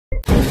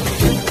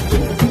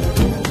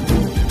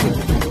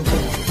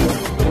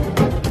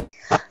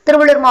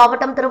திருவள்ளூர்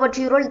மாவட்டம்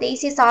திருவொற்றியூரில்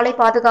தேசிய சாலை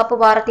பாதுகாப்பு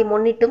வாரத்தை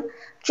முன்னிட்டும்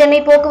சென்னை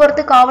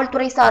போக்குவரத்து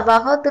காவல்துறை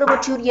சார்பாக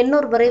திருவொற்றியூர்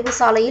எண்ணூர் விரைவு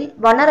சாலையில்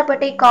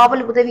வண்ணாரப்பேட்டை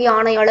காவல் உதவி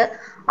ஆணையாளர்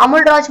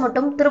அமுல்ராஜ்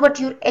மற்றும்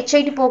திருவொற்றியூர்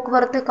HID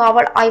போக்குவரத்து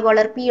காவல்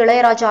ஆய்வாளர் P.இள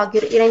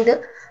ஆகியோர் இணைந்து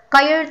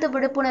கையெழுத்து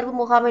விழிப்புணர்வு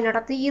முகாமை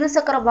நடத்தி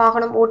இருசக்கர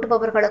வாகனம்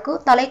ஓட்டுபவர்களுக்கு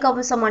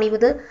தலைக்கவசம்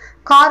அணிவது,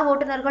 கார்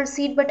ஓட்டுநர்கள்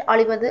சீட் பெல்ட்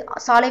அணிவது,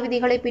 சாலை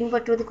விதிகளை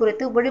பின்பற்றுவது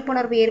குறித்து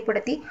விழிப்புணர்வு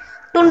ஏற்படுத்தி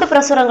துண்டு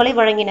பிரசுரங்களை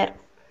வழங்கினர்.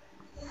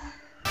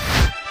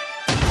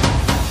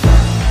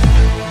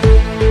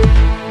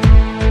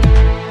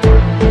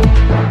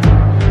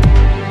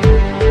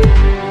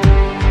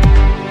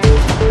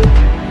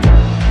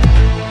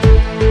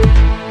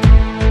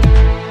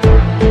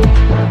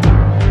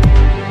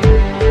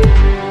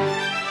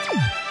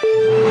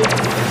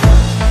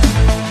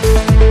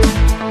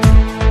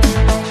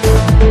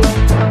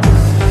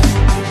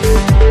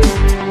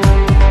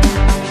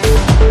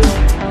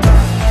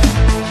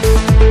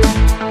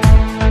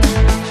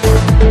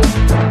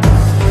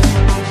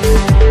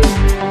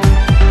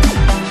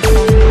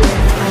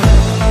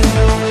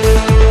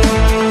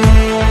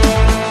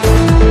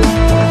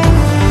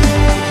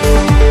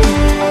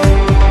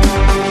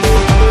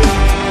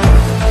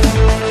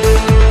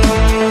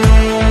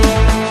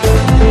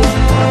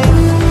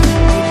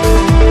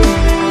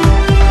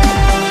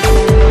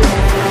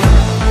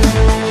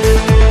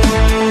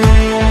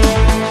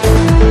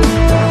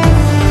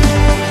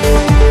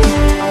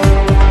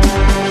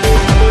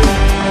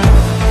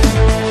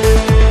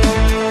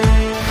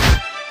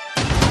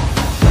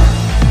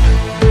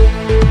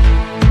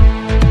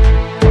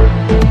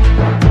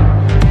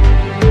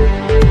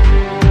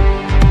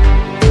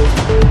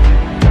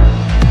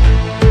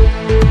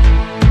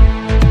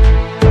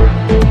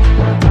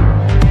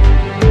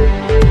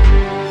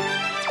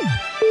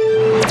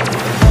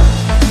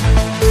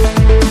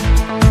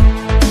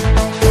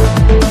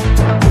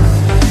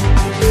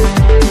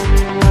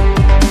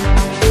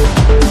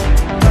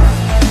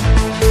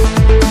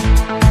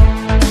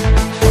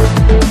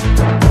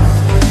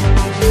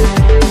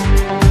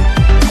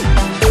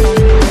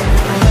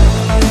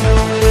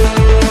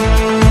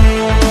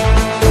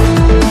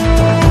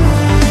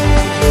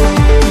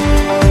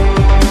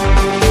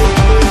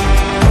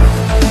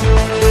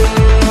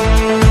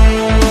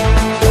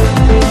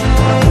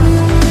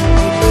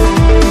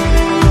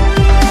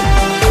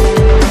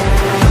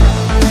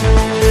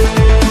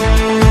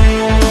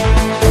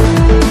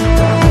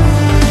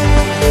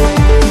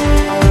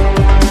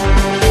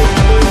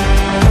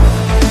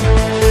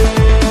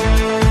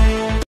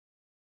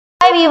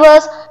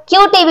 viewers,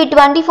 QTV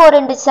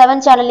 24/7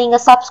 சேனல் நீங்க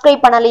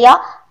சப்ஸ்கிரைப் பண்ணலையா?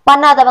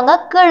 பண்ணாதவங்க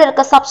கீழ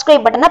இருக்க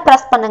சப்ஸ்கிரைப் பட்டனை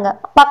பிரஸ் பண்ணுங்க.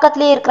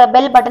 பக்கத்துலயே இருக்கிற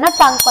பெல் பட்டனை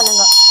டங்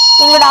பண்ணுங்க.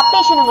 எங்களோட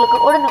அப்டேஷன்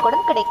உங்களுக்கு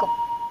உடனுக்குடன் கிடைக்கும்.